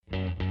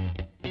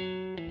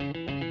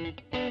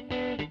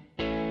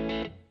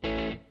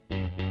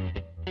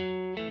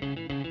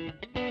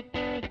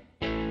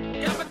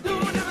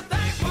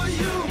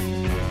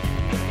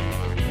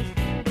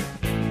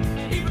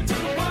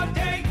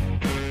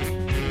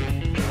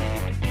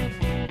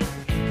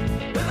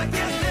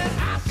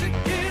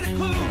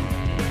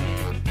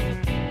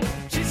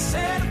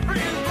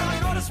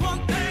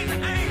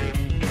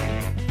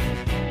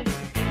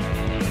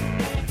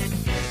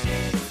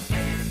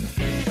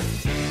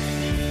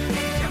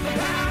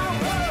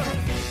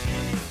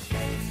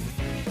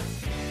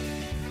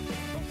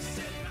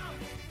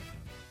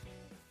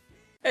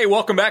Hey,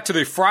 welcome back to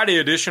the Friday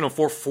edition of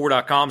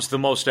 4for4.com's The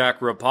Most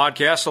Accurate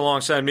Podcast.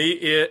 Alongside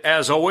me,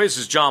 as always,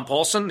 is John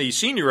Paulson, the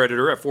senior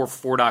editor at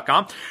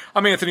 4for4.com.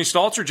 I'm Anthony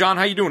Stalter. John,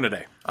 how you doing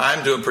today?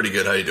 I'm doing pretty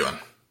good. How you doing?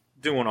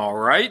 Doing all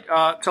right.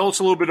 Tell us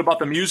a little bit about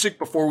the music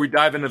before we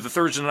dive into the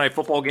Thursday night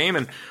football game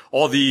and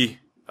all the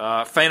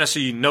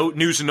fantasy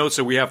news and notes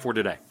that we have for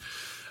today.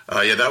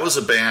 That was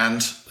a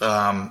band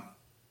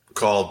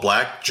called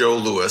Black Joe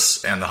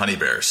Lewis and the Honey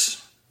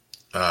Bears.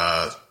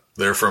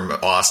 They're from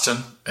Austin,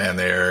 and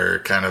they're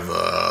kind of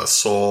a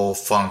soul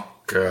funk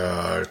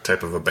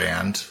type of a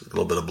band. A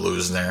little bit of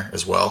blues in there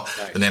as well.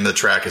 Nice. The name of the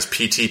track is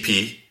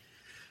PTP.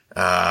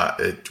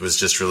 It was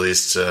just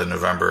released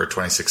November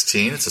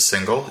 2016. It's a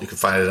single. You can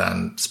find it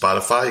on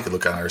Spotify. You can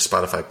look on our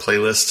Spotify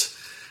playlist,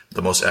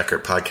 The Most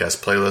Accurate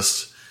Podcast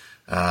playlist.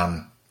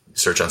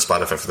 Search on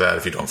Spotify for that.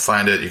 If you don't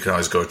find it, you can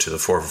always go to the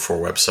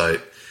 4for4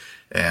 website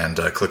and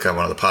click on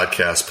one of the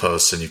podcast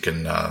posts, and you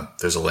can.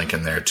 There's a link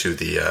in there to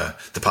the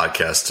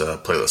podcast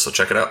playlist. So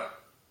check it out.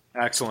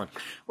 Excellent.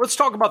 Let's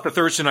talk about the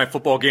Thursday night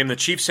football game. The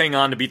Chiefs hang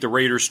on to beat the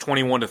Raiders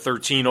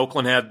 21-13.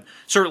 Oakland had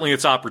certainly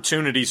its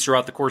opportunities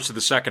throughout the course of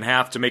the second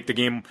half to make the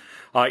game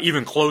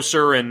even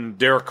closer, and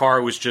Derek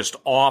Carr was just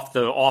off.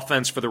 The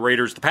offense for the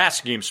Raiders, the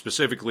passing game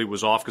specifically,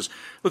 was off because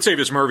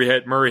Latavius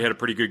Murray had a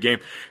pretty good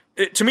game.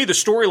 To me, the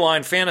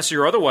storyline, fantasy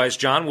or otherwise,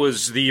 John,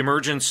 was the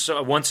emergence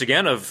once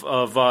again of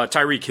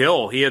Tyreek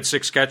Hill. He had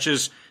 6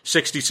 catches,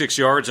 66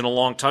 yards, and a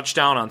long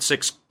touchdown on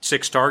six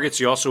targets.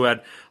 He also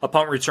had a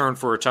punt return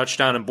for a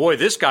touchdown. And boy,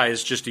 this guy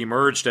has just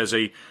emerged as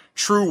a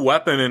true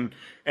weapon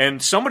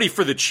and somebody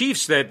for the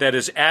Chiefs that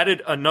has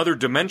added another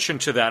dimension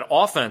to that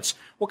offense.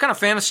 What kind of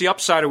fantasy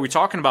upside are we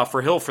talking about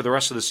for Hill for the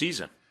rest of the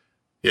season?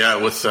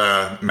 Yeah, with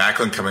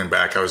Macklin coming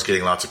back, I was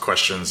getting lots of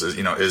questions.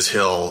 Is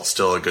Hill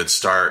still a good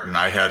start? And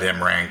I had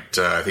him ranked,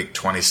 I think,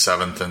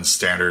 27th in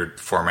standard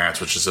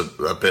formats, which is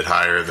a bit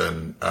higher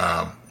than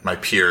my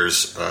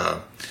peers.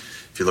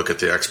 If you look at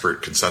the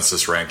expert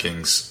consensus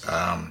rankings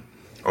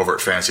over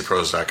at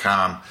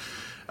fantasypros.com.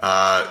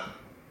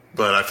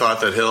 But I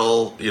thought that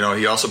Hill,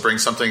 he also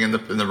brings something in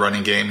the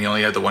running game. He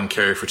only had the 1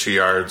 carry for 2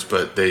 yards,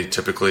 but they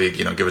typically,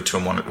 give it to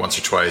him once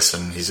or twice,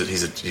 and he's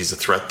a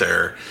threat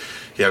there.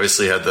 He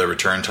obviously had the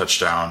return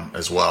touchdown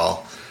as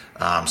well.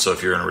 So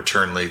if you're in a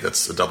return league,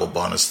 that's a double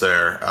bonus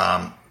there.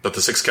 But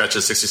the 6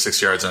 catches, 66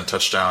 yards, and a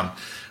touchdown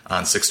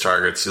on 6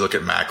 targets. You look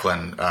at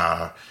Macklin,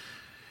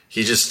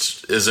 he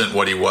just isn't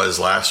what he was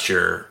last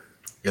year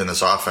in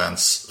this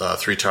offense.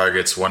 3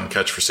 targets, 1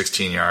 catch for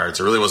 16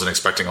 yards. I really wasn't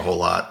expecting a whole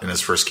lot in his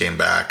first game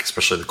back,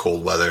 especially the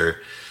cold weather,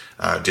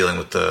 dealing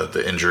with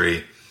the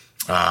injury.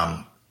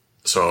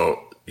 So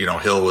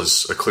Hill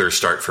was a clear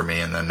start for me.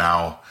 And then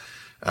now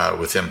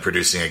with him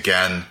producing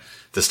again,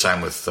 this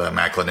time with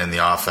Macklin in the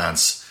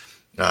offense,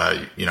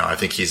 I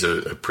think he's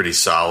a pretty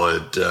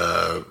solid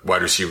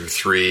wide receiver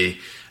 3.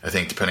 I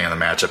think depending on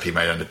the matchup, he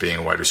might end up being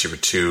a wide receiver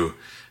 2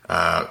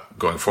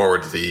 going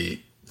forward. The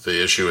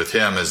issue with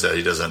him is that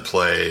he doesn't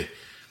play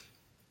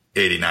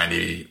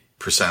 80-90%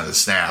 of the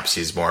snaps.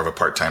 He's more of a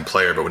part-time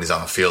player, but when he's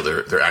on the field,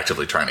 they're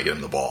actively trying to get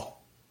him the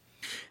ball.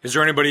 Is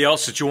there anybody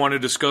else that you want to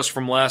discuss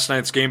from last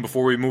night's game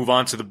before we move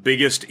on to the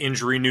biggest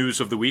injury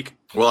news of the week?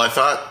 Well, I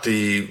thought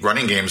the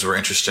running games were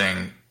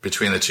interesting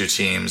between the two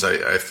teams.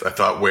 I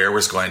thought Ware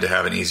was going to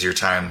have an easier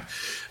time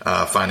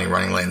finding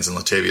running lanes than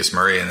Latavius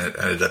Murray, and it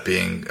ended up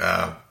being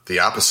the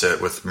opposite,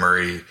 with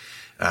Murray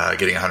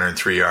getting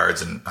 103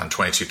 yards on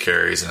 22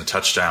 carries and a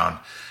touchdown.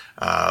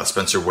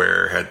 Spencer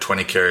Ware had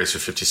 20 carries for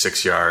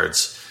 56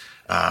 yards,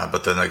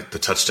 but then the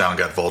touchdown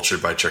got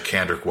vultured by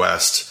Charkandrick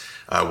West.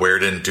 Ware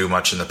didn't do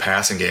much in the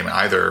passing game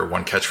either.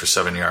 1 catch for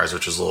 7 yards,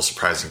 which was a little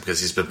surprising because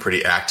he's been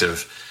pretty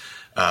active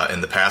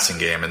in the passing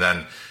game. And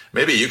then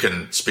maybe you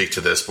can speak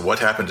to this, but what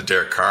happened to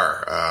Derek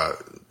Carr?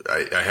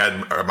 I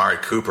had Amari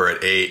Cooper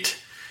at 8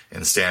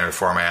 in standard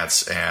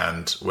formats,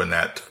 and when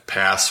that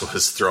pass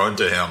was thrown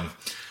to him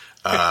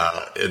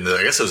I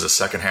guess it was the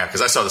second half,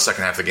 because I saw the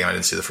second half of the game. I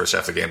didn't see the first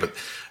half of the game, but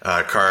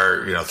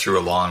Carr, threw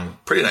a long,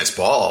 pretty nice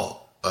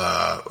ball.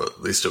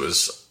 At least it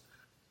was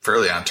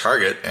fairly on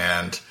target,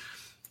 and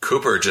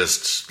Cooper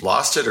just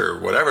lost it or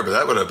whatever, but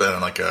that would have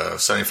been like a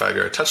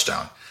 75-yard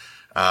touchdown.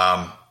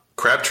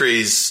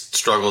 Crabtree's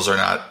struggles are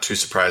not too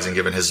surprising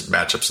given his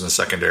matchups in the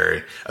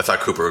secondary. I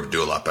thought Cooper would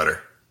do a lot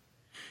better.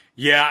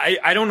 Yeah,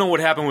 I don't know what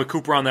happened with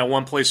Cooper on that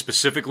one play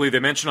specifically. They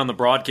mentioned on the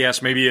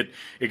broadcast maybe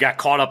it got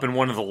caught up in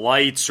one of the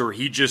lights, or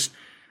he just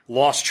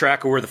lost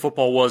track of where the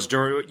football was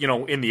during,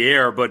 in the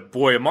air. But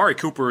boy, Amari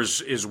Cooper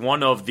is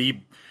one of the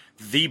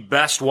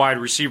best wide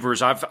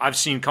receivers I've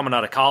seen coming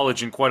out of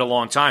college in quite a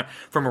long time,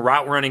 from a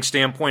route running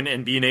standpoint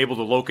and being able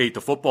to locate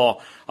the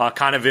football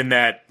kind of in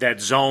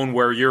that zone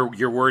where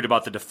you're worried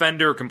about the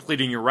defender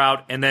completing your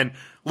route and then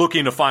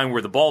looking to find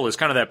where the ball is,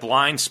 kind of that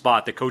blind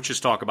spot that coaches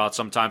talk about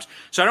sometimes.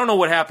 So I don't know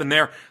what happened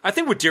there. I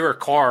think with Derek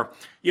Carr,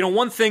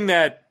 one thing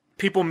that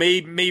people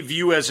may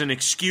view as an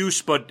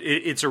excuse, but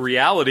it's a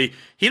reality,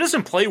 he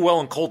doesn't play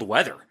well in cold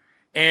weather.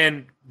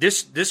 And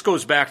this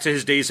goes back to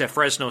his days at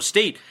Fresno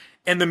State.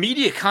 And the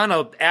media kind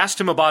of asked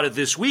him about it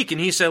this week, and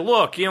he said,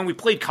 look, we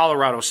played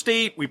Colorado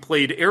State, we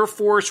played Air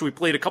Force, we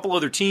played a couple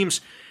other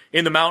teams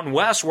in the Mountain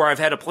West where I've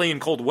had to play in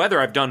cold weather.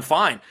 I've done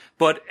fine.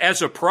 But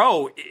as a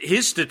pro,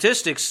 his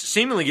statistics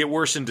seemingly get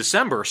worse in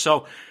December.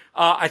 So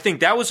I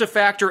think that was a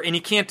factor, and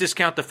you can't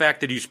discount the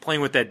fact that he was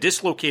playing with that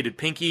dislocated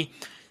pinky.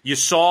 You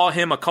saw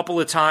him a couple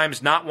of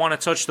times not want to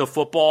touch the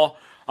football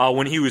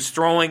when he was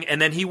throwing,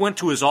 and then he went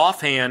to his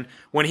offhand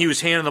when he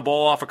was handing the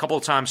ball off a couple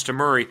of times to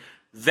Murray.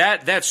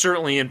 That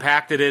certainly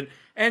impacted it.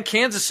 And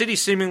Kansas City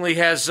seemingly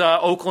has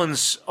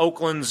Oakland's they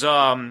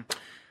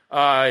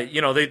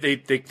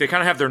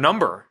kind of have their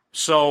number.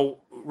 So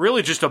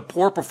really just a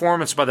poor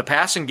performance by the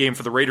passing game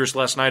for the Raiders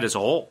last night as a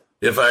whole.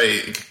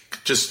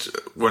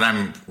 When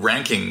I'm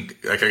ranking,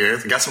 like I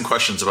got some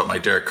questions about my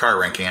Derek Carr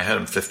ranking. I had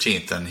him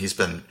 15th, and he's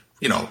been,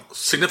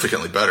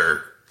 significantly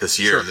better this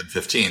year than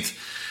 15th.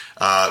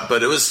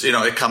 But it was,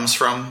 it comes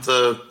from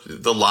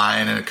the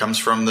line, and it comes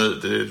from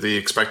the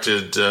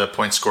expected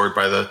points scored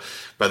by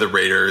the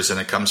Raiders, and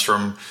it comes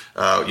from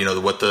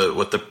what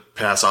the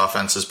pass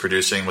offense is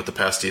producing, what the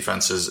pass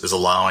defense is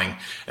allowing.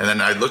 And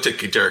then I looked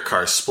at Derek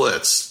Carr's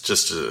splits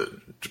just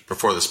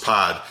before this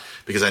pod,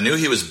 because I knew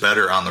he was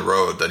better on the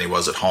road than he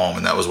was at home,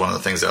 and that was one of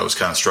the things that I was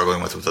kind of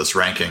struggling with this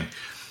ranking.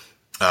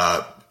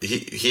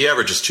 He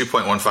averages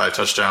 2.15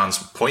 touchdowns,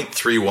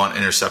 0.31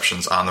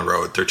 interceptions on the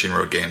road, 13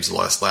 road games the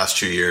last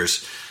 2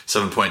 years,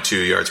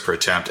 7.2 yards per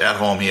attempt. At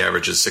home, he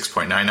averages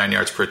 6.99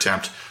 yards per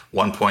attempt,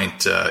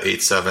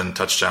 1.87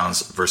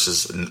 touchdowns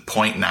versus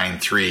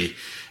 0.93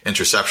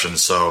 interceptions.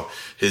 So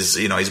he's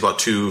about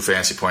 2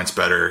 fantasy points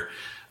better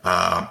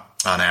on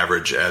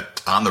average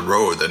on the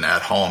road than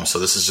at home. So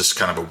this is just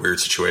kind of a weird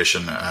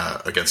situation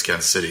against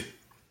Kansas City.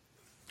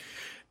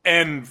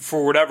 And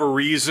for whatever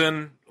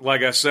reason,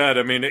 like I said,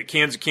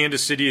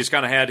 Kansas City has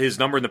kind of had his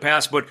number in the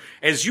past. But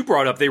as you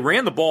brought up, they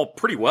ran the ball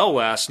pretty well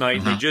last night.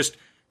 Mm-hmm. And they just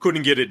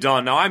couldn't get it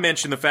done. Now, I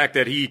mentioned the fact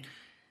that he,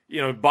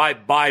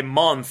 by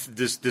month,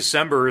 this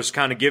December has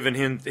kind of given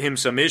him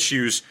some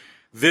issues.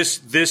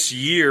 This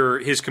year,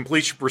 his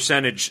completion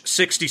percentage,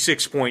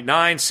 66.9,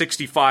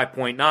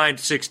 65.9,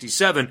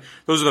 67.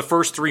 Those are the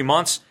first 3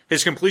 months.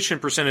 His completion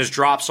percentage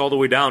drops all the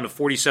way down to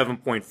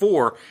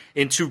 47.4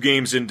 in 2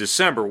 games in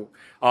December.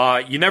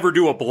 You never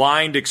do a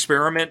blind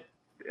experiment,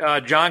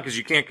 John, because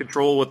you can't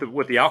control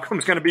what the outcome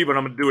is going to be, but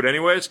I'm going to do it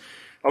anyways.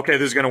 Okay,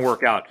 this is going to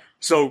work out.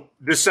 So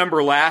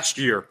December last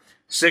year,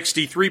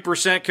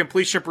 63%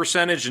 completion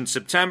percentage in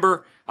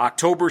September,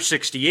 October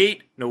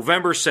 68,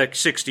 November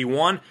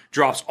 61,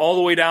 drops all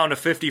the way down to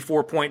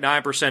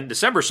 54.9% in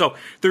December. So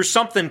there's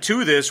something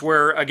to this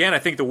where, again, I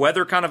think the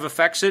weather kind of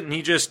affects it, and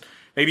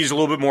maybe he's a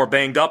little bit more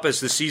banged up as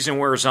the season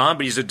wears on,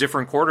 but he's a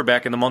different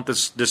quarterback in the month of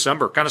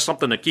December. Kind of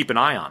something to keep an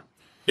eye on.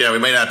 Yeah, we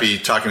may not be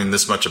talking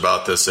this much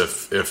about this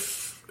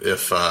if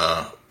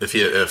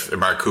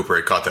Amari Cooper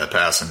had caught that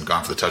pass and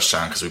gone for the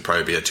touchdown, because we'd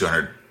probably be at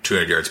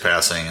 200 yards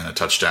passing and a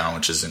touchdown,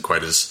 which isn't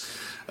quite as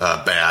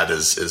bad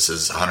as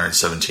his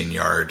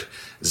 117-yard,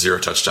 0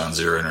 touchdown,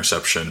 0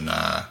 interception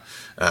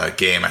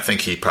game. I think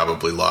he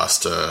probably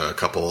lost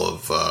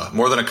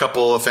more than a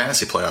couple of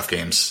fantasy playoff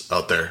games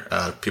out there.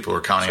 People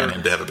were counting on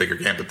him to have a bigger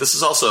game. But this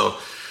is also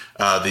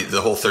the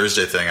whole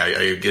Thursday thing.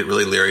 I get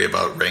really leery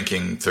about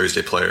ranking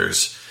Thursday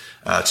players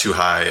too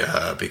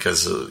high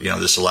because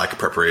there's a lack of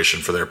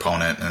preparation for their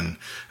opponent, and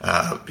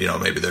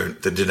maybe they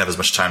didn't have as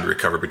much time to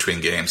recover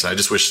between games. And I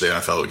just wish the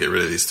NFL would get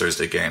rid of these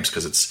Thursday games,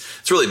 because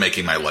it's really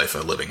making my life a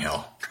living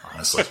hell,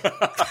 honestly.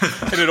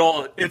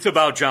 And it's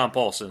about John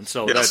Paulson.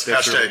 So yes,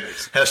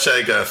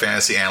 hashtag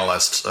fantasy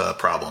analyst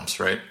problems,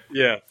 right?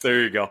 Yeah,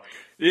 there you go.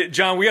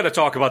 John, we got to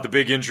talk about the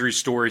big injury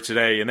story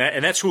today, and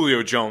that's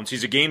Julio Jones.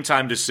 He's a game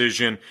time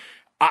decision.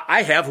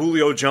 I have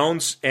Julio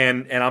Jones,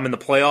 and I'm in the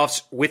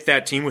playoffs with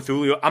that team with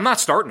Julio. I'm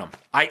not starting him.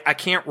 I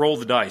can't roll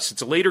the dice.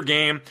 It's a later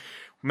game.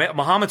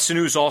 Mohamed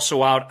Sanu's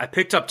also out. I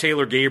picked up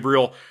Taylor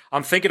Gabriel.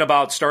 I'm thinking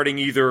about starting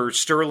either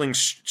Sterling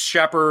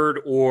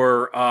Shepard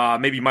or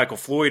maybe Michael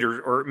Floyd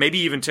or maybe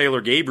even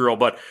Taylor Gabriel.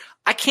 But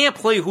I can't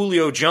play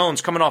Julio Jones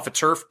coming off a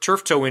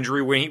turf toe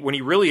injury when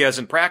he really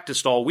hasn't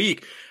practiced all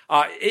week.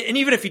 And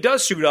even if he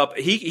does suit up,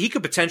 he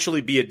could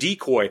potentially be a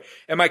decoy.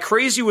 Am I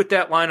crazy with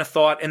that line of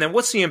thought? And then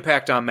what's the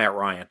impact on Matt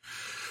Ryan?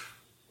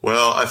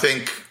 Well, I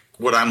think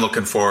what I'm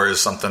looking for is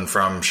something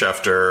from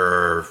Schefter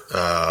or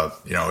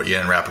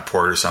Ian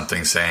Rappaport or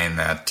something saying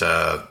that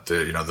that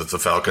the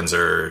Falcons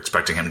are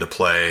expecting him to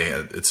play.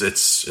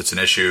 It's an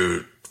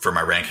issue for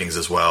my rankings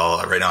as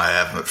well. Right now I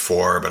have him at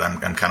 4, but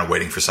I'm kind of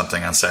waiting for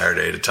something on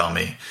Saturday to tell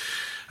me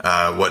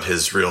what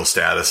his real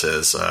status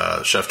is.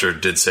 Schefter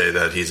did say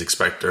that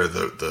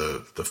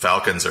the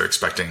Falcons are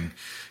expecting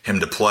him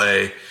to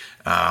play.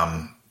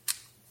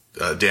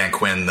 Dan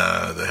Quinn,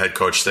 the head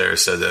coach there,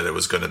 said that it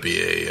was going to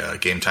be a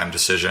game time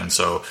decision.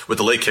 So with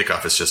the late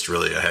kickoff, it's just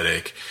really a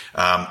headache.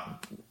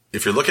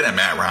 If you're looking at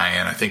Matt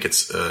Ryan, I think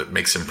it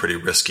makes him pretty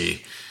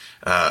risky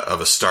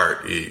of a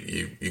start.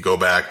 You go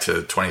back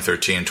to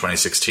 2013,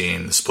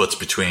 2016, the splits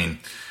between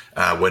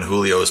when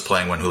Julio is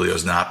playing, when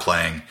Julio's not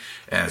playing,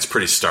 and it's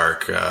pretty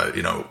stark.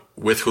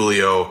 With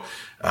Julio,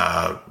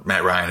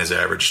 Matt Ryan has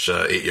averaged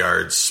 8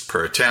 yards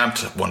per attempt,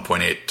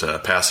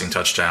 1.8 passing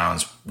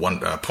touchdowns,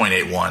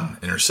 0.81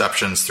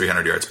 interceptions,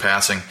 300 yards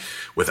passing.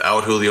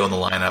 Without Julio in the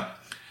lineup,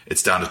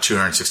 it's down to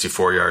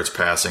 264 yards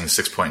passing,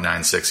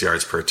 6.96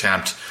 yards per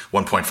attempt,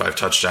 1.5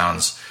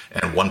 touchdowns,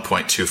 and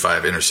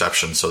 1.25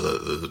 interceptions. So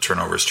the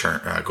turnovers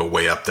go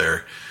way up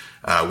there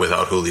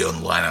without Julio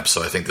in the lineup.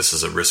 So I think this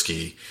is a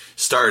risky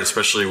start,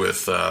 especially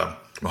with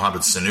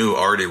Mohamed Sanu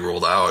already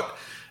ruled out.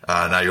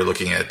 Now you're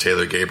looking at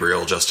Taylor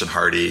Gabriel, Justin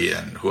Hardy,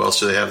 and who else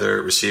do they have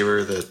their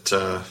receiver that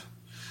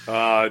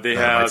they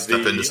have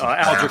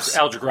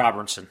Aldrick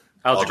Robinson.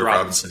 Aldrick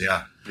Robinson,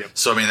 yeah. Yep.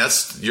 So I mean,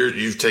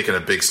 you've taken a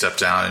big step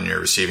down in your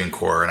receiving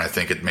core, and I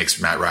think it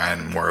makes Matt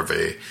Ryan more of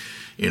a,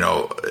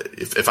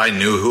 if I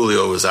knew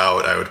Julio was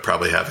out, I would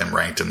probably have him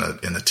ranked in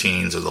the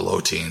teens or the low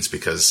teens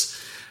because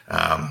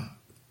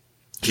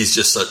he's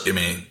just such. I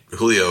mean,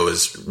 Julio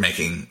is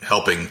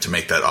helping to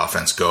make that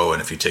offense go,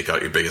 and if you take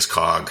out your biggest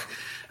cog,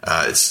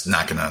 it's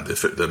not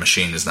the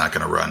machine is not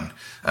gonna run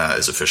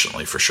as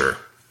efficiently for sure.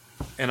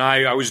 And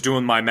I was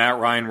doing my Matt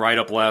Ryan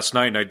write-up last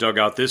night, and I dug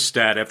out this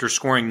stat. After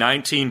scoring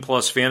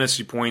 19-plus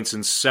fantasy points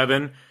in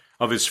 7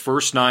 of his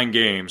first 9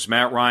 games,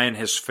 Matt Ryan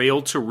has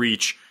failed to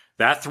reach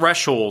that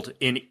threshold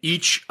in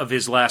each of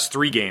his last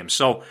 3 games.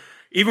 So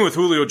even with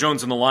Julio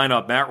Jones in the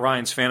lineup, Matt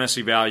Ryan's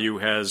fantasy value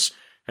has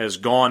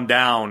gone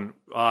down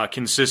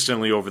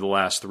consistently over the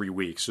last 3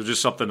 weeks. So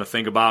just something to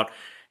think about.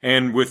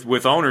 And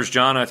with owners,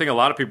 John, I think a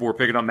lot of people were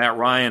picking up Matt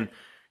Ryan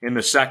in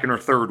the second or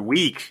third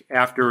week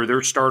after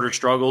their starter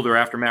struggled or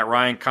after Matt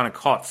Ryan kind of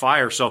caught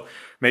fire. So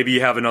maybe you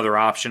have another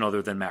option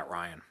other than Matt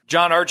Ryan.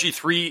 John,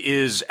 RG3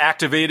 is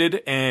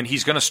activated, and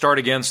he's going to start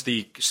against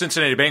the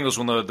Cincinnati Bengals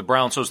when the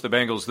Browns host the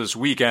Bengals this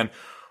weekend.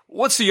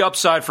 What's the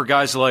upside for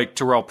guys like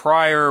Terrell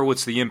Pryor?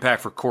 What's the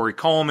impact for Corey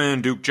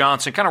Coleman, Duke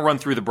Johnson? Kind of run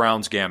through the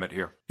Browns gamut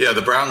here. Yeah,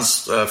 the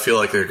Browns feel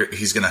like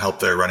he's going to help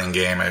their running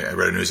game. I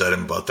read a news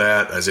item about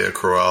that. Isaiah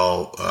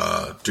Crowell,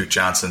 Duke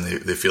Johnson,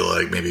 they feel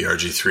like maybe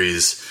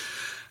RG3's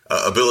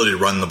ability to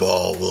run the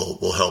ball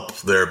will help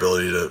their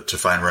ability to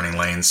find running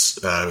lanes,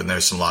 and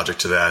there's some logic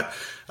to that.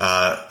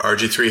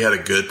 RG3 had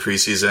a good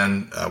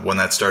preseason, won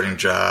that starting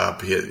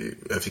job.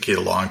 I think he had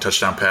a long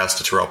touchdown pass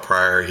to Terrell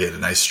Pryor. He had a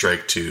nice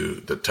strike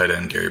to the tight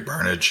end Gary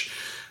Barnidge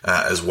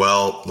as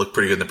well. Looked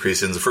pretty good in the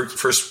preseason. The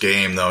first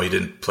game, though, he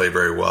didn't play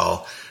very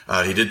well.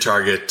 He did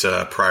target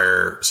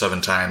Pryor 7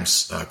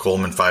 times,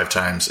 Coleman 5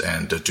 times,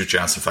 and Duke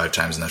Johnson 5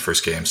 times in that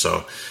first game.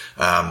 So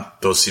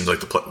those seem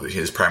like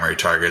his primary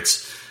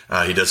targets.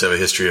 He does have a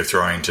history of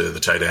throwing to the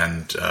tight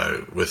end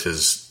with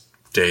his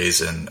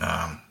days in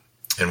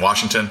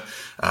Washington,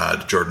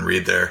 Jordan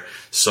Reed there.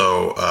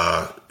 So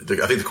I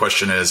think the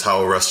question is,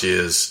 how rusty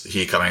is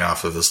he coming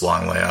off of this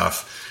long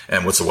layoff,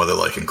 and what's the weather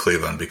like in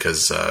Cleveland?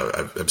 Because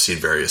I've seen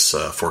various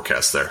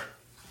forecasts there.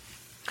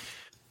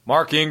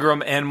 Mark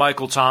Ingram and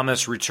Michael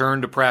Thomas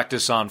returned to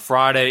practice on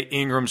Friday.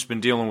 Ingram's been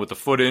dealing with a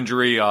foot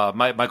injury.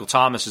 Michael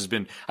Thomas he's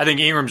been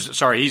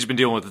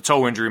dealing with a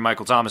toe injury.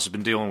 Michael Thomas has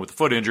been dealing with a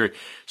foot injury.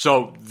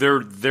 So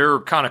they're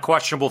kind of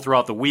questionable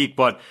throughout the week,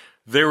 but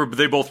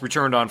they both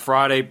returned on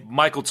Friday.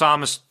 Michael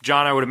Thomas,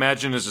 John, I would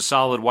imagine, is a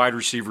solid wide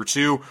receiver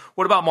too.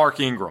 What about Mark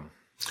Ingram?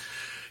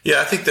 Yeah,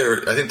 I think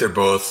they're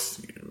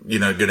both,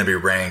 going to be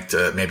ranked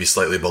maybe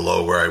slightly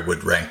below where I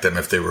would rank them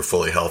if they were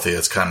fully healthy.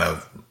 It's kind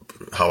of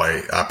how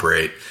I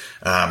operate,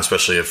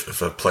 especially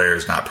if a player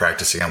is not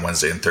practicing on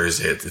Wednesday and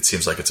Thursday. It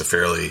seems like it's a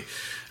fairly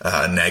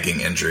nagging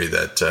injury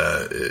that,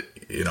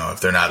 if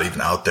they're not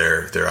even out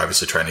there, they're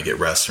obviously trying to get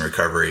rest and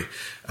recovery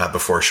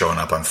before showing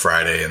up on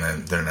Friday, and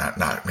then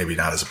they're maybe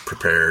not as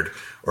prepared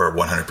or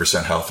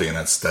 100% healthy, and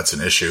that's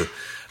an issue.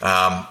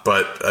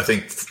 But I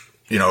think,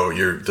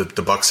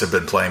 the Bucs have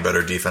been playing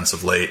better defense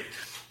of late.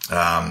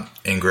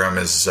 Ingram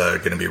is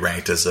going to be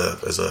ranked as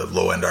a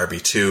low-end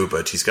RB2,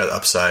 but he's got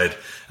upside.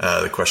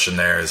 The question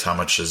there is, how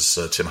much does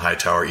Tim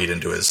Hightower eat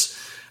into his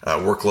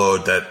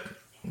workload? That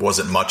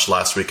wasn't much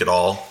last week at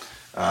all.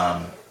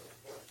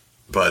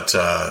 But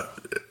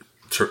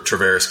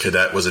Travaris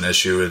Cadet was an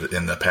issue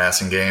in the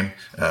passing game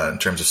in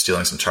terms of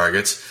stealing some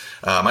targets.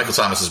 Michael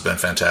Thomas has been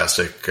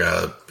fantastic.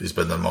 He's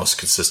been the most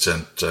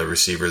consistent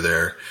receiver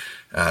there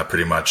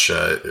pretty much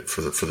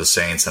for the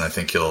Saints, and I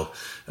think he'll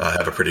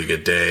have a pretty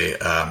good day.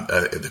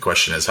 The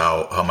question is,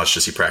 how much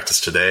does he practice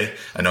today?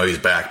 I know he's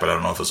back, but I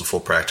don't know if it was a full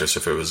practice,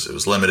 if it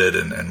was limited,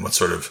 and what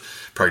sort of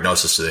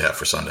prognosis do they have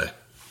for Sunday?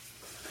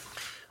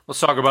 Let's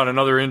talk about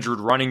another injured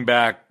running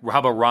back. How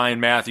about Ryan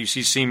Matthews?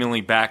 He's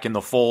seemingly back in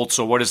the fold.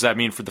 So what does that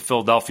mean for the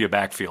Philadelphia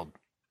backfield?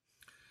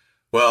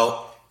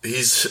 Well,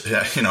 he's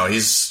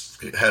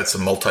had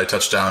some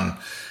multi-touchdown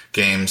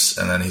games,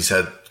 and then he's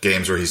had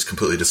games where he's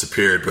completely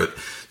disappeared. But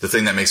the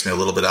thing that makes me a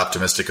little bit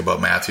optimistic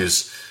about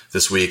Matthews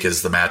this week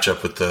is the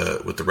matchup with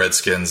the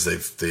Redskins.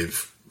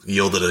 They've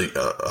yielded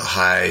a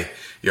high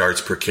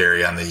yards per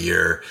carry on the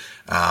year.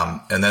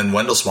 And then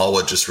Wendell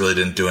Smallwood just really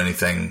didn't do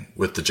anything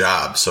with the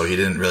job. So he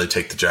didn't really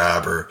take the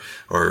job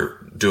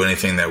or do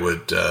anything that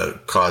would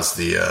cause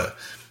the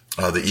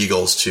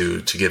Eagles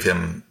to give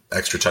him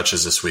extra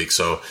touches this week.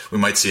 So we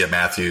might see a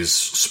Matthews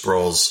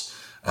Sproles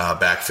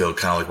backfield,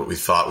 kind of like what we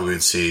thought we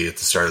would see at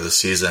the start of the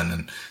season.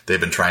 And they've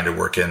been trying to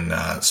work in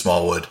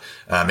Smallwood.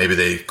 Maybe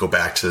they go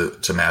back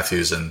to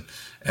Matthews and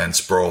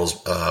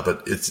Sproles,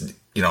 but it's,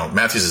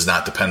 Matthews is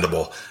not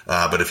dependable.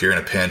 But if you're in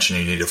a pinch and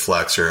you need a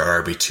flex or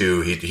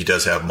RB2, he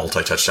does have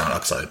multi-touchdown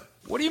upside.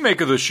 What do you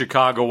make of the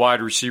Chicago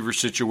wide receiver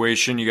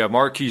situation? You got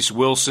Marquise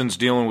Wilson's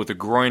dealing with a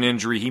groin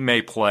injury. He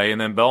may play.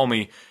 And then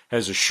Bellamy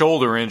has a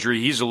shoulder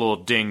injury. He's a little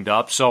dinged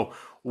up. So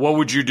what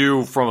would you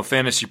do from a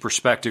fantasy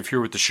perspective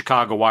here with the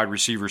Chicago wide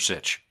receiver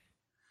sitch?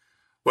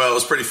 Well, it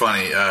was pretty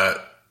funny. I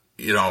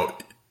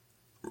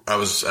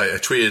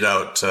tweeted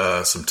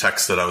out some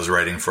text that I was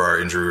writing for our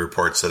injury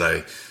reports that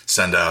I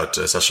send out,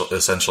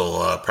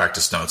 essential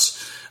practice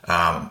notes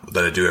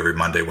that I do every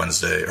Monday,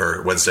 Wednesday,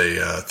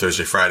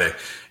 Thursday, Friday.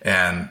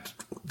 And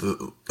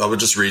I would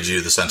just read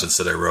you the sentence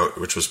that I wrote,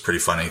 which was pretty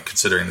funny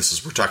considering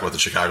we're talking about the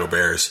Chicago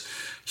Bears.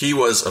 He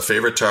was a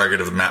favorite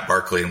target of Matt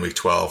Barkley in Week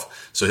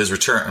 12. So his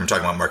return, I'm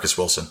talking about Marcus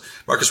Wilson.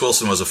 Marcus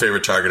Wilson was a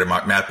favorite target of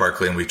Matt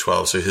Barkley in Week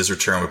 12. So his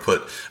return would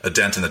put a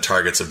dent in the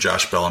targets of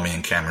Josh Bellamy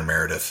and Cameron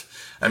Meredith.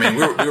 I mean,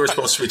 we were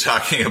supposed to be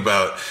talking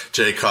about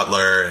Jay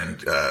Cutler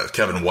and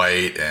Kevin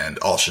White and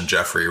Alshon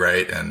Jeffrey,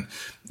 right? And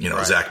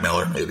right. Zach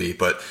Miller maybe,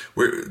 but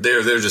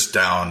they're just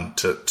down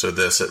to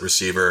this at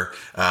receiver.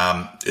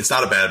 It's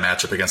not a bad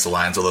matchup against the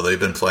Lions, although they've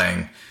been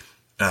playing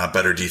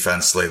better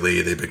defense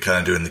lately. They've been kind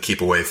of doing the keep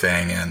away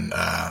thing, and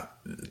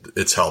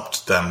it's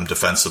helped them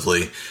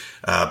defensively.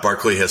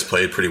 Barkley has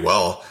played pretty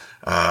well,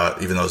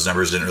 even though his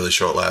numbers didn't really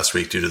show it last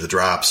week due to the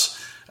drops.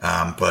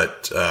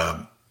 But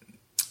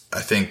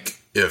I think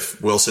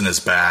if Wilson is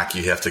back,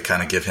 you have to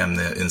kind of give him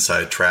the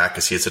inside track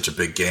because he had such a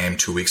big game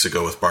 2 weeks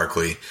ago with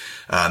Barkley.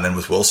 And then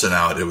with Wilson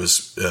out, it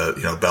was,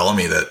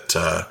 Bellamy that,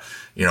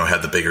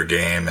 had the bigger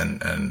game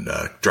and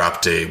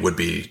dropped a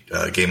would-be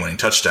game-winning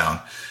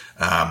touchdown.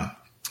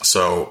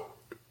 So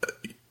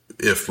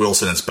if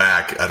Wilson is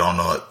back, I don't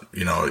know,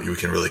 you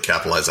can really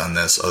capitalize on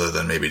this other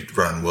than maybe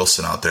running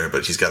Wilson out there,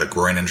 but he's got a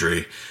groin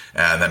injury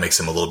and that makes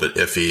him a little bit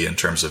iffy in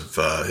terms of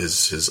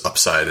his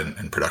upside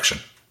and production.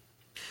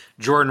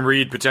 Jordan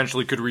Reed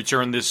potentially could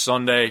return this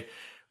Sunday.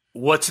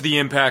 What's the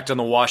impact on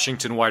the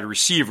Washington wide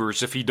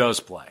receivers if he does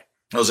play?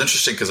 It was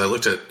interesting because I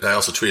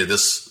also tweeted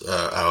this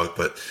out,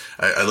 but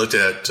I looked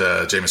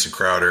at Jamison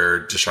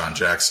Crowder, Deshaun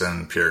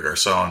Jackson, Pierre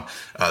Garcon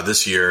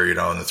this year,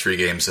 in the 3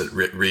 games that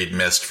Reed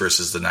missed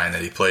versus the 9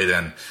 that he played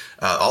in.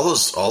 All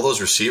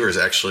those receivers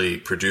actually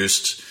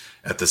produced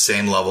at the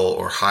same level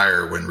or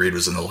higher when Reed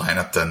was in the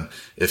lineup than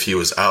if he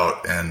was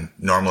out. And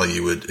normally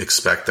you would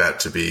expect that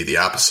to be the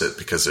opposite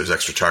because there's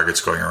extra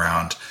targets going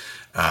around.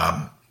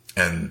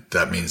 And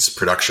that means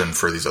production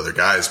for these other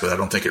guys, but I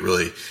don't think it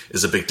really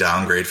is a big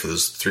downgrade for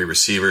those 3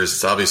 receivers.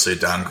 It's obviously a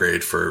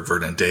downgrade for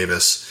Vernon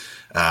Davis.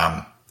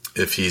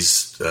 If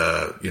he's,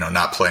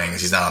 not playing,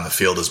 he's not on the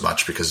field as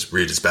much because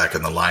Reed is back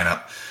in the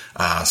lineup.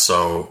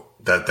 So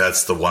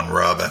that's the one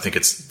rub. I think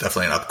it's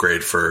definitely an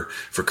upgrade for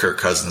Kirk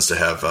Cousins to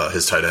have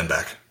his tight end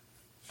back.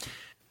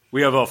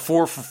 We have a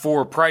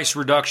 4-for-4 price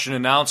reduction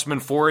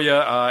announcement for you,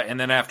 and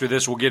then after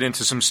this we'll get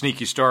into some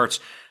sneaky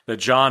starts that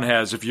John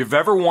has. If you've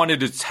ever wanted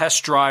to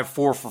test drive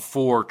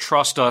 4-for-4,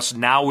 trust us,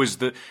 now is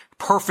the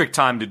perfect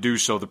time to do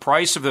so. The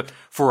price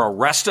for a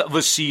rest of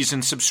the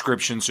season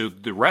subscription, so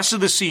the rest of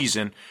the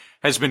season,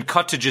 has been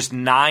cut to just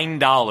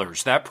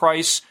 $9. That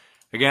price,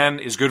 again,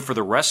 is good for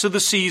the rest of the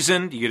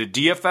season. You get a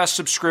DFS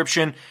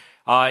subscription.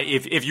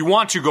 If you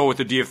want to go with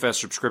the DFS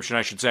subscription,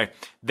 I should say,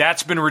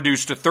 that's been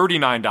reduced to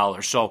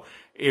 $39. So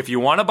if you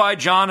want to buy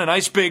John a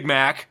nice Big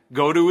Mac,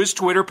 go to his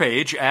Twitter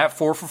page at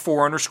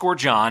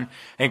 4for4_John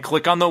and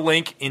click on the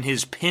link in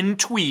his pinned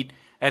tweet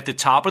at the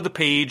top of the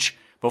page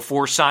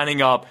before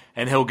signing up,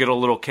 and he'll get a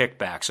little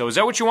kickback. So is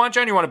that what you want,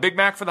 John? You want a Big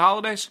Mac for the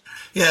holidays?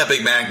 Yeah,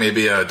 Big Mac,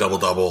 maybe a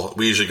double-double.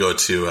 We usually go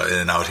to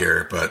In-N-Out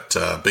here, but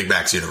Big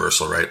Mac's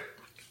universal, right?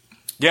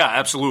 Yeah,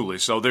 absolutely.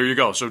 So there you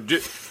go. So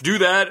do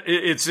that.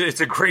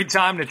 It's a great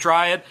time to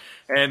try it.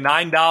 And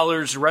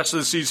 $9 the rest of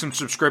the season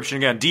subscription.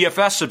 Again,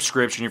 DFS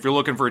subscription. If you're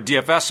looking for a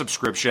DFS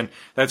subscription,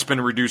 that's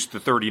been reduced to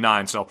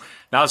 $39. So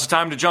now's the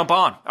time to jump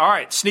on. All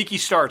right, sneaky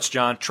starts,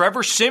 John.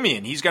 Trevor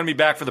Siemian, he's going to be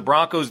back for the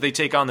Broncos. They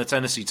take on the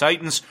Tennessee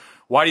Titans.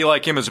 Why do you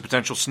like him as a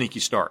potential sneaky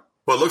start?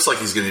 Well, it looks like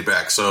he's going to be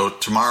back. So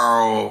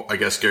tomorrow, I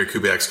guess Gary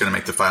Kubiak's going to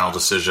make the final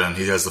decision.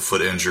 He has the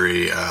foot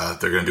injury.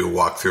 They're going to do a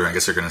walkthrough. I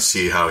guess they're going to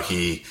see how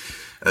he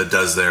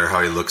does there,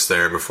 how he looks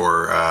there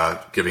before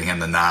giving him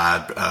the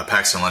nod.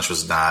 Paxton Lynch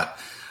was not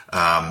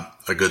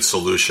a good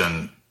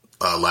solution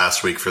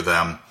last week for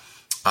them.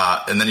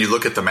 And then you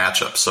look at the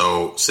matchup.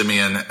 So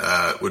Siemian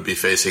would be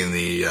facing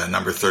the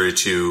number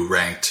 32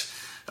 ranked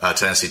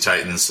Tennessee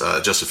Titans.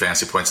 Just a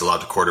fantasy points allowed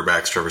to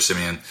quarterbacks. Trevor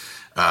Siemian,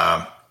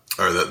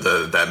 or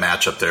that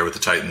matchup there with the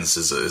Titans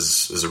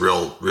is a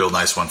real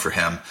nice one for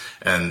him.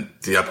 And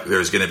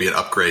there's going to be an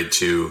upgrade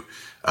to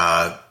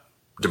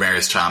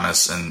Demaryius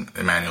Thomas and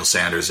Emmanuel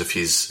Sanders if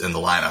he's in the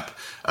lineup.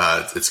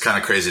 It's kind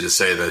of crazy to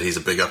say that he's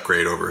a big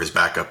upgrade over his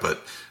backup,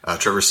 but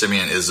Trevor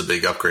Siemian is a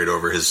big upgrade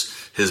over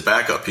his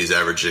backup. He's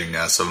averaging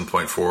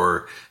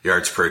 7.4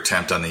 yards per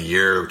attempt on the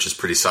year, which is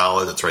pretty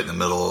solid. That's right in the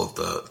middle of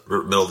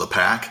the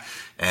pack.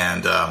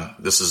 And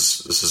this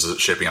is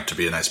shaping up to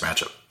be a nice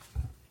matchup.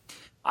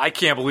 I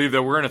can't believe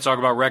that we're going to talk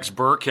about Rex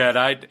Burkhead.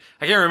 I can't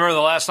remember the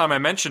last time I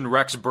mentioned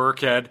Rex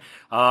Burkhead.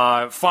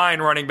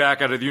 Fine running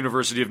back out of the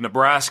University of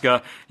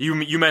Nebraska.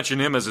 You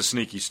mentioned him as a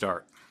sneaky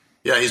start.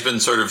 Yeah, he's been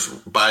sort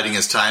of biding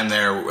his time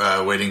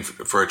there, waiting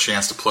for a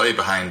chance to play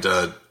behind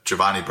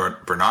Giovanni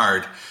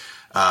Bernard.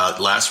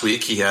 Last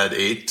week, he had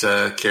 8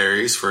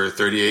 carries for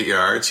 38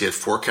 yards. He had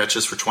 4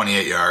 catches for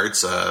 28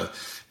 yards,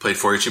 played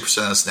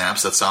 42% of the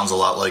snaps. That sounds a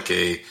lot like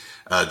a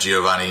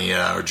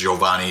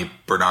Giovanni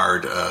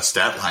Bernard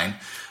stat line.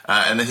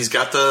 And then he's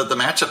got the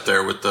matchup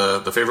there with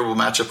the favorable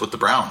matchup with the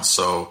Browns.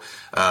 So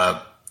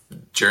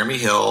Jeremy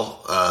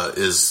Hill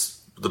is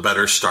the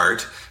better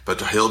start, but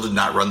Hill did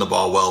not run the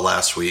ball well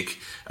last week.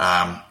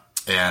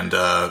 And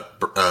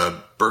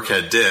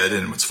Burkhead did.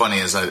 And what's funny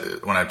is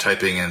when I'm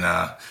typing in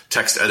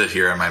text edit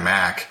here on my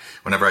Mac,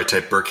 whenever I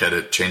type Burkhead,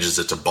 it changes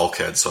it to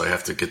Bulkhead. So I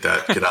have to get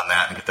on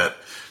that and get that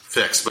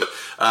fixed. But,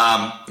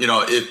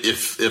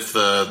 if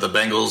the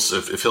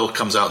Bengals, if Hill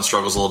comes out and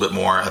struggles a little bit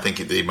more, I think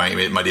they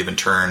might even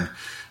turn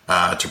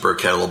to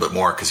Burkhead a little bit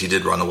more because he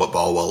did run the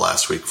ball well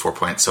last week,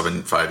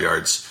 4.75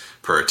 yards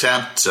per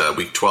attempt.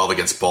 Week 12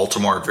 against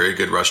Baltimore, very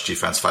good rush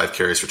defense, 5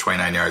 carries for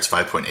 29 yards,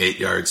 5.8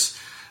 yards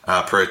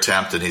per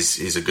attempt, and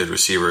he's a good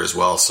receiver as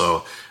well.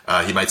 So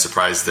he might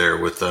surprise there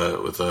with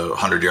a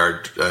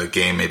 100-yard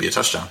game, maybe a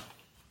touchdown.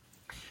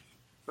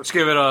 Let's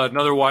give it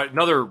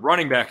another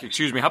running back.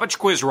 Excuse me. How about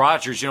Jacquizz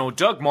Rodgers?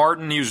 Doug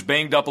Martin, he was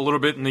banged up a little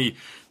bit in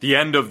the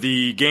end of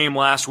the game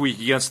last week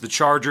against the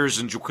Chargers,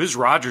 and Jacquizz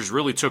Rodgers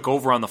really took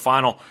over on the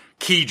final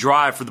key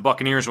drive for the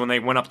Buccaneers when they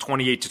went up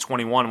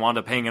 28-21 and wound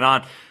up hanging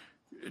on.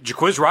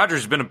 Jacquizz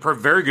Rodgers has been a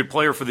very good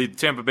player for the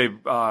Tampa Bay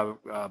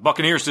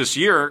Buccaneers this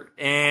year,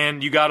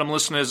 and you got him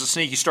listed as a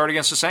sneaky start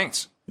against the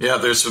Saints. Yeah,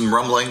 there's some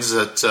rumblings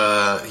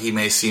that he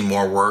may see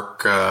more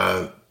work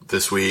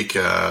this week.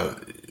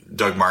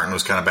 Doug Martin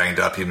was kind of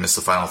banged up. He missed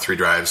the final 3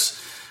 drives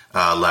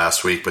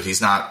last week, but he's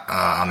not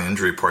on the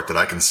injury report that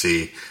I can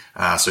see.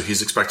 So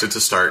he's expected to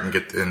start and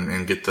get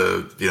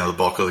the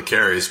bulk of the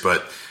carries.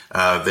 But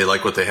they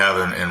like what they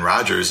have in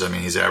Rodgers. I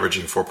mean, he's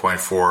averaging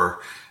 4.4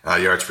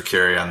 yards per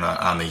carry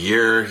on the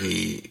year.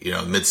 He,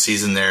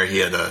 mid-season there, he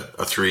had a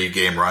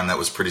 3-game run that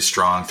was pretty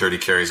strong, 30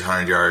 carries,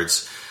 100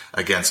 yards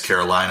against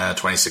Carolina,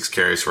 26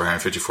 carries for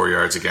 154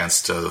 yards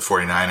against the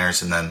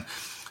 49ers, and then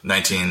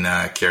 19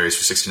 carries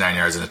for 69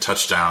 yards and a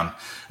touchdown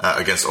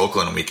against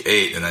Oakland in week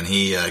 8. And then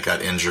he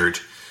got injured.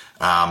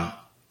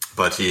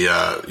 But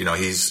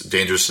he's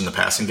dangerous in the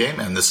passing game.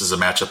 And this is a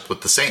matchup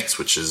with the Saints,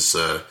 which is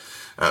a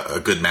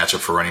good matchup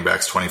for running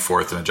backs,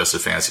 24th in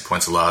adjusted fantasy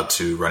points allowed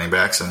to running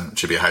backs, and it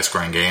should be a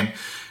high-scoring game.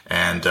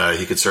 And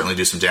he could certainly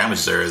do some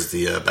damage there as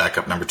the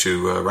backup number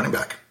 2 running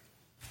back.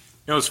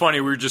 It's funny,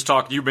 we were just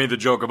talking, you made the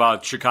joke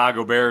about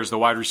Chicago Bears, the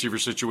wide receiver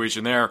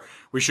situation there.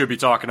 We should be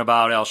talking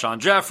about Alshon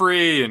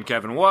Jeffrey and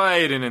Kevin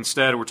White, and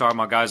instead we're talking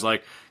about guys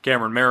like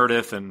Cameron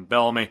Meredith and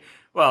Bellamy.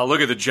 Well,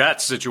 look at the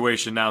Jets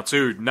situation now,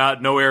 too.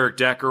 No Eric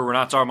Decker. We're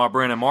not talking about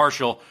Brandon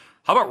Marshall.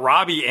 How about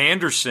Robbie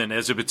Anderson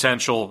as a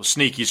potential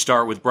sneaky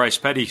start with Bryce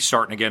Petty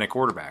starting again at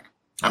quarterback?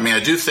 I mean,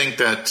 I do think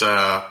that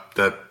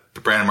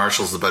Brandon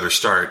Marshall's the better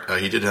start.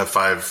 He did have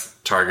 5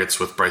 targets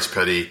with Bryce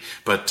Petty,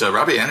 but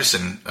Robbie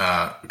Anderson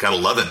got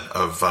 11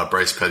 of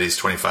Bryce Petty's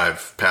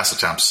 25 pass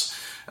attempts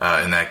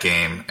in that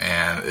game,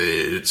 and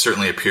it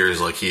certainly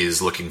appears like he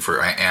is looking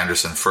for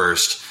Anderson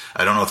first.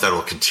 I don't know if that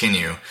will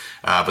continue,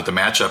 but the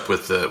matchup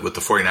with the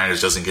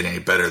 49ers doesn't get any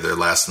better. They're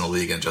last in the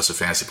league in adjusted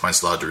fantasy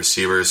points allowed to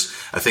receivers.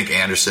 I think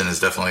Anderson is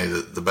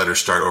definitely the better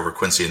start over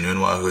Quincy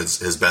Enunwa, who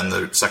has been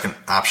the second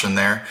option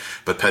there.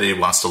 But Petty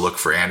wants to look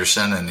for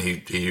Anderson, and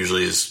he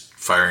usually is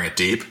firing it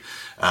deep.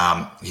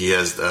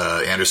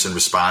 Anderson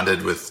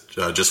responded with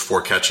just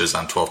 4 catches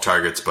on 12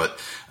 targets, but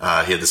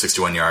he had the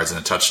 61 yards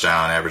and a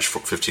touchdown, averaged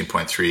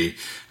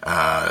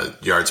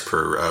 15.3 yards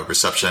per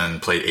reception,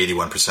 played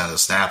 81% of the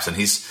snaps, and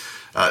he's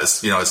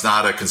it's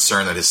not a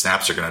concern that his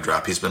snaps are going to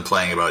drop. He's been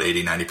playing about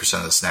 80-90%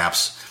 of the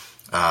snaps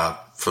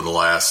for the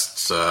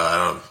last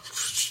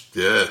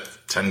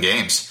 10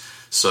 games.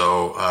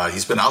 So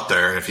he's been out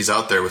there, and if he's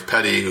out there with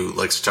Petty, who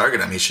likes to target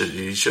him, he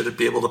should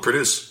be able to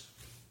produce.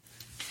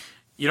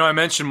 I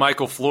mentioned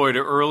Michael Floyd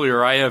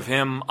earlier. I have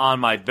him on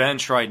my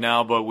bench right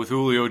now, but with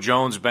Julio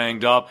Jones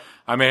banged up,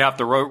 I may have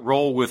to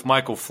roll with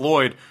Michael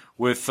Floyd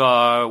with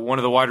one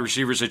of the wide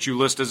receivers that you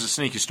list as a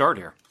sneaky start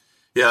here.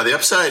 Yeah, the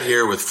upside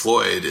here with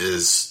Floyd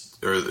is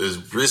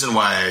the reason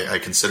why I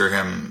consider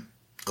him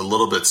a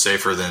little bit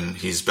safer than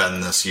he's been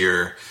this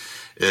year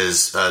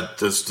is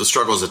the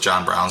struggles that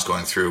John Brown's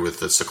going through with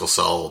the sickle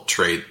cell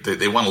trait.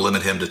 They want to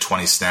limit him to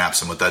 20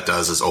 snaps, and what that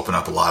does is open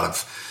up a lot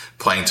of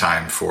playing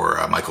time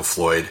for Michael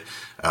Floyd,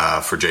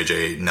 for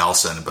J.J.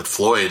 Nelson. But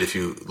Floyd, if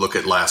you look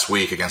at last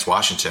week against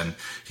Washington,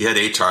 he had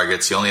 8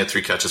 targets. He only had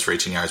 3 catches for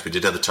 18 yards, but he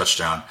did have the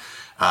touchdown.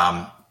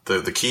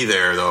 The key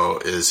there,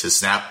 though, is his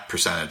snap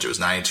percentage. It was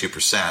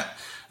 92%,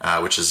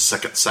 which is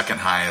the second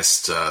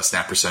highest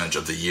snap percentage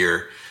of the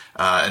year.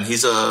 And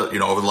he's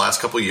over the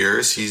last couple of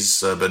years,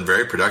 he's been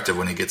very productive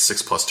when he gets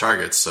 6+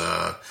 targets.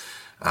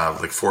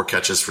 like 4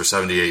 catches for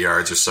 78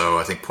 yards or so,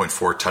 I think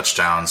 0.4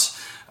 touchdowns.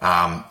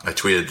 I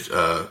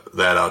tweeted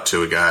that out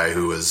to a guy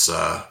who was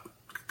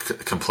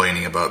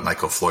complaining about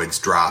Michael Floyd's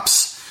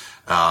drops,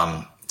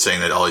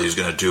 saying that all he was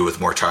going to do with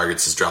more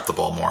targets is drop the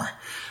ball more.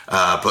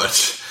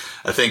 But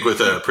I think with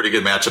a pretty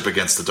good matchup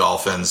against the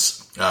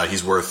Dolphins,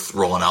 he's worth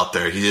rolling out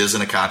there. He is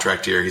in a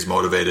contract year. He's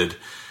motivated.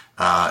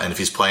 And if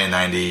he's playing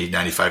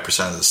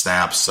 95% of the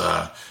snaps,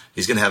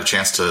 he's going to have a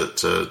chance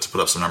to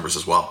put up some numbers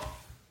as well.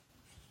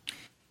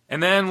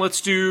 And then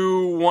let's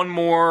do one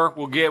more.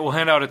 We'll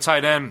hand out a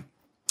tight end.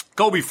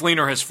 Kobe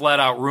Fleener has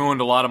flat out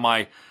ruined a lot of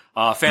my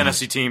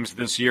fantasy teams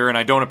this year, and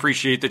I don't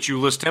appreciate that you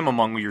list him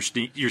among your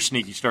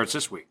sneaky starts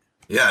this week.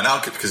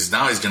 Yeah, because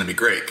now he's going to be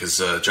great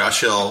because Josh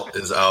Hill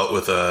is out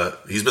with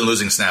he's been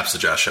losing snaps to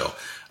Josh Hill.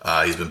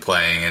 He's been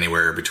playing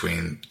anywhere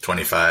between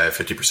 25,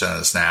 50% of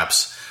the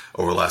snaps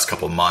over the last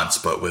couple of months,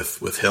 but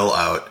with Hill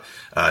out,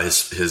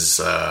 his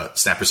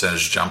snap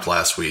percentage jumped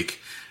last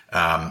week.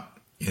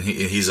 And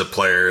he's a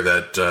player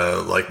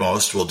that, like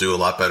most, will do a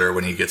lot better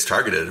when he gets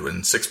targeted.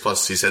 When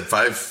 6+, he's had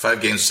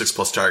five games with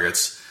 6+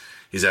 targets.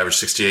 He's averaged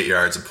 68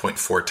 yards and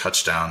 0.4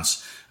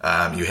 touchdowns.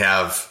 You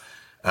have,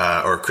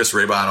 or Chris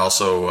Raybon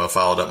also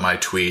followed up my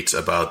tweet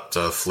about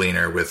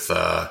Fleener with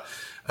a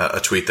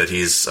tweet that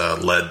he's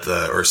led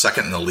or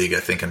second in the league, I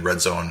think, in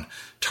red zone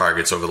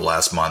targets over the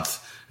last month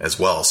as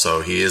well.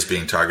 So he is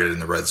being targeted in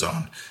the red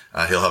zone.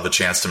 He'll have a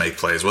chance to make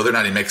plays. Whether or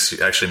not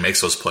he actually makes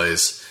those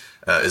plays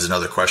is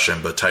another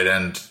question, but tight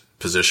end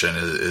position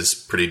is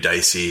pretty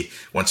dicey.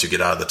 Once you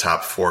get out of the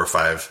top 4 or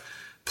 5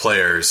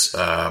 players,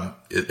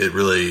 it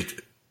really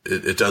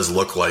does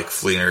look like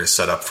Fleener is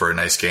set up for a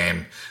nice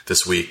game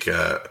this week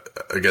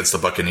against the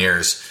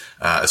Buccaneers,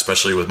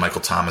 especially with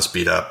Michael Thomas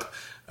beat up.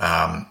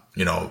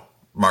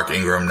 Mark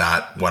Ingram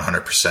not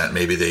 100%.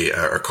 Maybe they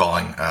are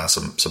calling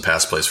some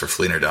pass plays for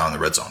Fleener down in the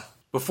red zone.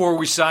 Before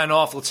we sign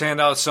off, let's hand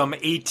out some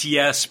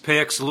ATS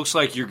picks. It looks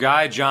like your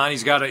guy John,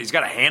 he's got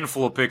a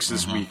handful of picks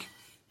this week.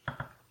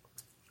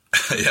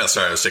 Yeah,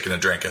 sorry, I was taking a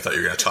drink. I thought you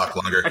were going to talk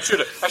longer. I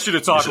should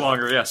have talked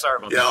longer. Yeah, sorry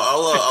about that. Yeah,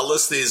 I'll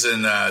list these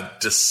in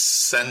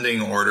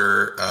descending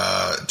order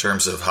in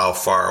terms of how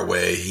far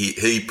away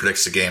he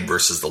predicts the game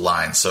versus the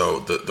line. So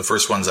the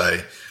first ones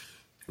I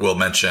will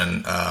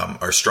mention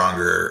are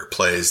stronger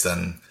plays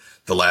than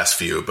the last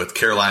few, but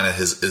Carolina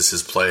is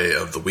his play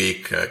of the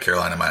week.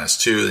 Carolina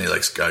 -2, and he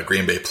likes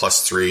Green Bay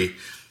 +3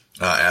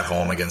 at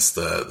home against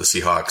the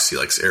Seahawks. He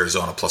likes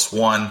Arizona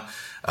 +1.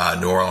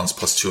 New Orleans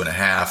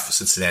 +2.5,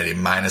 Cincinnati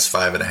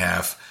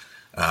 -5.5,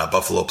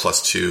 Buffalo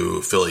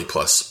 +2, Philly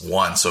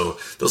 +1. So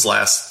those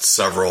last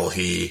several,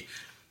 he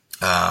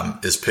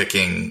is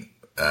picking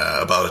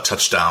about a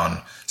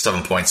touchdown,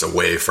 7 points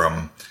away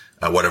from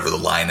whatever the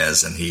line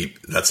is, and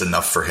that's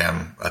enough for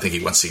him. I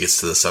think once he gets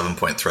to the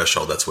 7-point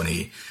threshold, that's when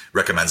he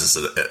recommends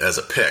it as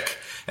a pick.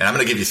 And I'm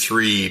going to give you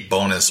 3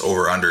 bonus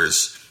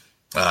over-unders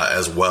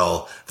as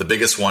well. The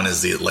biggest one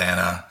is the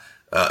Atlanta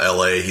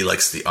LA. He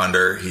likes the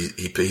under.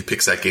 He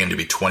picks that game to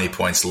be 20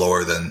 points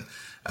lower than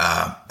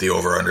the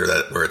over-under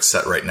where it's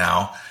set right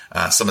now.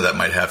 Some of that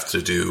might have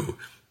to do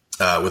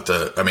with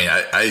I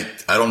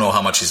don't know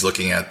how much he's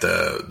looking at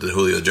the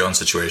Julio Jones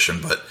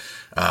situation, but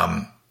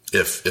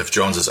if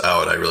Jones is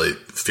out, I really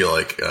feel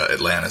like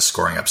Atlanta's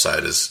scoring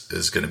upside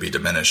is going to be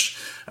diminished.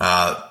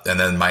 And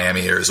then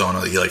Miami,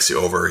 Arizona, he likes the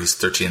over. He's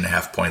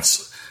 13.5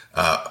 points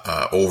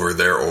over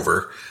their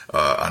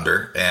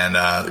under. And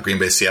the Green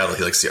Bay, Seattle,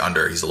 he likes the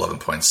under. He's 11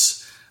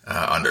 points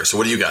under. So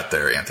what do you got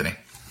there, Anthony?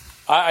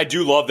 I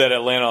do love that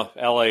Atlanta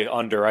LA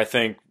under. I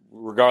think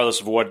regardless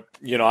of what,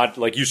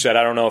 like you said,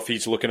 I don't know if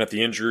he's looking at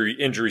the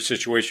injury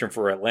situation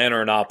for Atlanta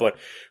or not, but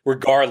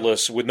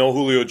regardless, with no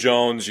Julio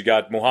Jones, you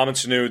got Mohamed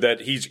Sanu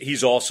that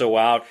he's also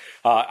out.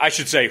 I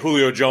should say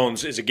Julio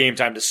Jones is a game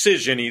time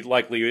decision. He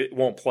likely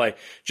won't play.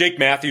 Jake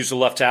Matthews, the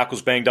left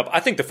tackle's banged up.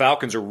 I think the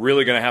Falcons are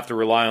really going to have to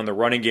rely on the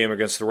running game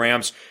against the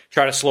Rams,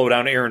 try to slow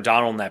down Aaron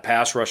Donald in that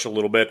pass rush a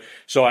little bit.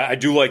 So I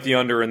do like the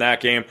under in that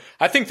game.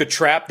 I think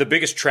the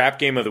biggest trap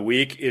game of the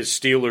week is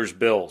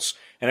Steelers-Bills.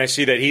 And I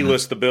see that he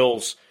lists the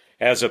Bills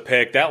as a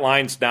pick. That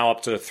line's now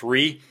up to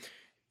 3.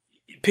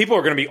 People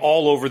are going to be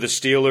all over the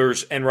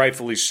Steelers, and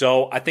rightfully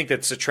so. I think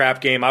that's a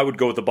trap game. I would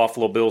go with the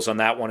Buffalo Bills on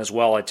that one as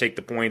well. I'd take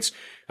the points.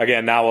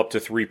 Again, now up to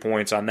 3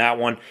 points on that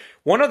one.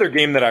 One other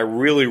game that I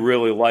really,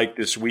 really like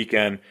this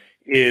weekend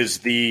is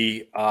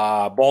the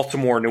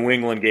Baltimore-New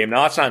England game.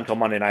 Now, it's not until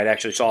Monday night,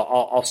 actually, so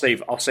I'll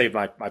save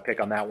my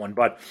pick on that one.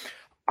 But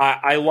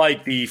I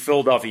like the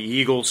Philadelphia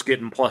Eagles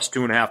getting plus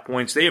 2.5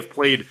 points. They have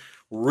played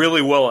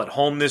really well at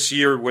home this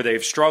year. Where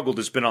they've struggled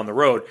has been on the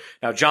road.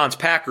 Now, John's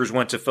Packers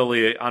went to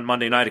Philly on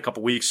Monday night a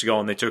couple weeks ago,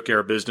 and they took care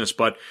of business.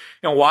 But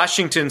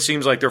Washington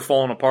seems like they're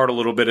falling apart a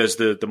little bit as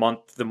the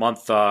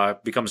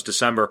month becomes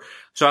December.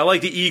 So I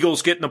like the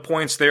Eagles getting the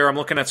points there. I'm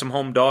looking at some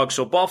home dogs.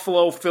 So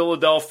Buffalo,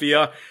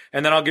 Philadelphia,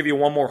 and then I'll give you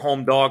one more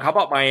home dog. How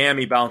about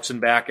Miami bouncing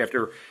back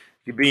after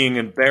being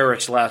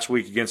embarrassed last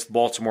week against the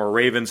Baltimore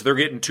Ravens? They're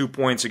getting 2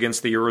 points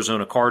against the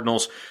Arizona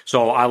Cardinals.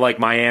 So I like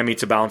Miami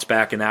to bounce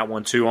back in that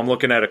one too. I'm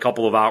looking at a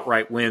couple of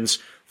outright wins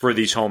for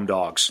these home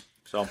dogs.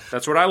 So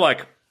that's what I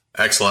like.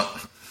 Excellent.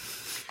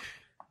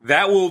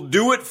 That will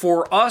do it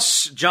for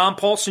us. John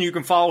Paulson, you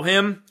can follow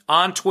him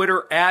on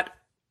Twitter at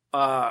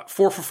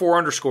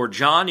 4for4_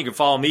 John. You can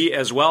follow me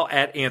as well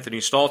at Anthony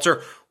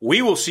Stalter.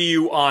 We will see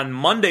you on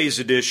Monday's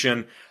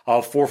edition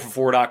of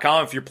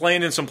 4for4.com. If you're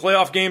playing in some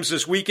playoff games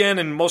this weekend,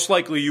 and most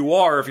likely you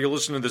are if you're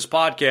listening to this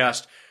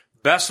podcast,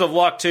 best of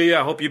luck to you.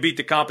 I hope you beat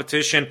the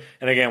competition.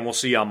 And again, we'll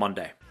see you on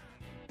Monday.